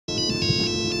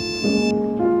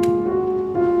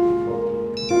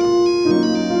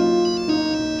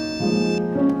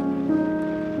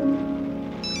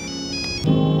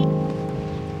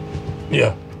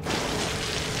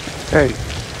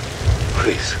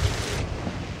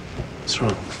What's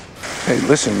wrong? Hey,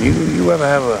 listen, you ever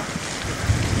have a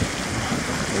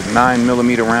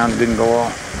 9mm round that didn't go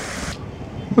off?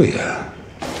 Oh, yeah.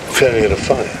 Failure to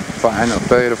fire. I know,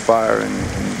 failure to fire, and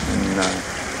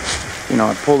you know,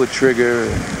 I pull the trigger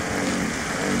and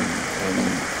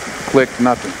clicked,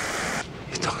 nothing.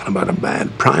 You're talking about a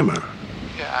bad primer.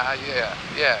 Yeah,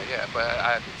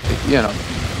 but you know,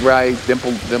 right,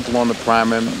 dimple on the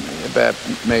primer, bad,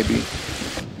 maybe.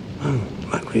 Well,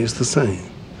 like we used to say,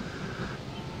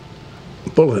 a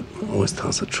bullet always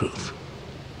tells the truth.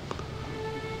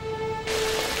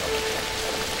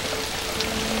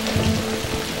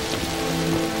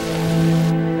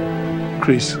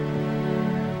 Chris,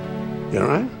 you all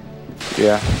right?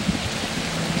 Yeah.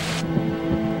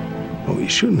 What were you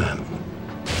shooting at?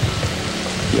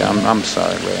 Yeah, I'm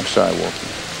sorry, Ray. I'm sorry, Walter.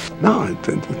 No,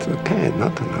 it's okay.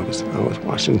 Nothing. I was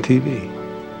watching TV.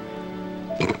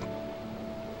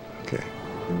 Okay.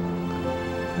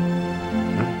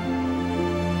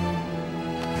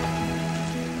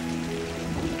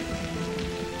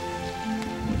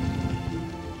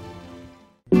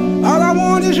 All I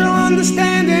want is your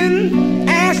understanding,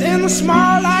 as in the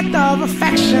small act of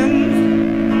affection.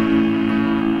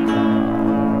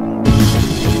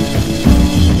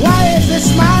 Why is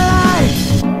this my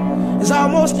life? Is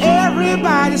almost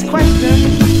everybody's question.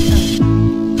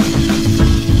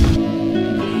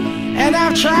 And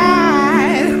I've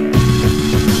tried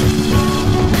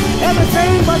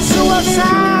everything but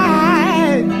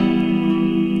suicide,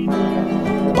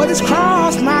 but it's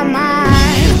crossed my mind.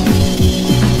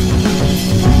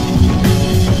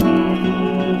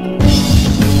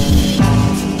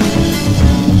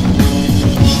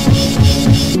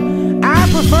 I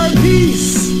prefer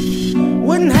peace,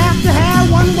 wouldn't have to have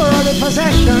one worldly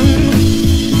possession,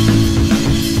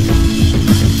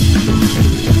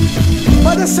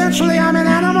 but essentially I'm an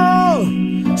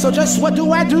animal, so just what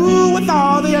do I do with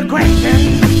all the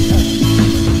aggression?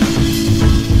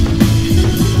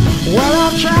 Well,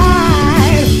 I've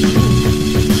tried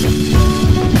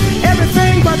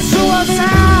everything but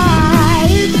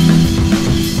suicide,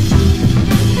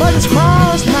 but it's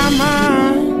crossed my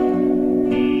mind.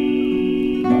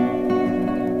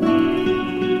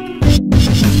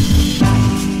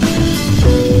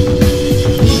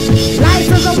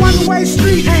 One-way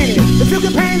street, ain't it? If you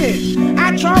can paint it,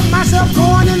 I drove myself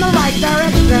going in the right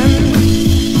direction.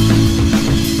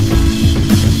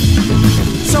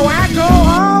 So I go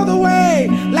all the way,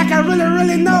 like I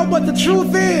really know, but the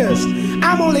truth is,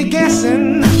 I'm only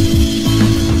guessing.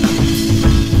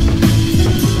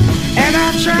 And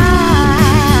I've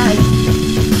tried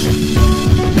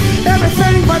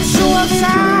everything but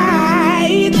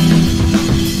suicide.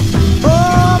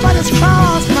 Oh, but it's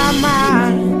crossed my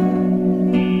mind.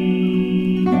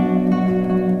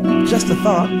 Just a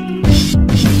thought.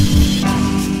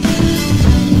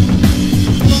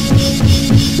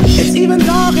 It's even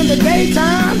dark in the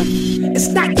daytime. It's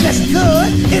not just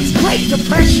good, it's great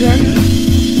depression.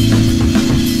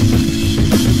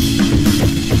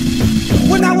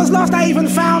 When I was lost, I even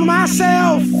found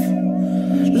myself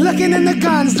looking in the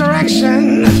gun's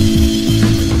direction.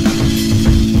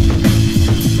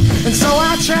 And so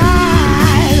I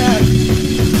tried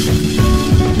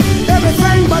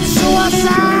everything but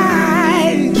suicide.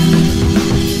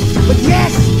 But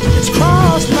yes, it's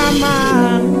crossed my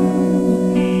mind.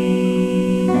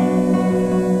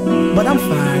 But I'm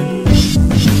fine.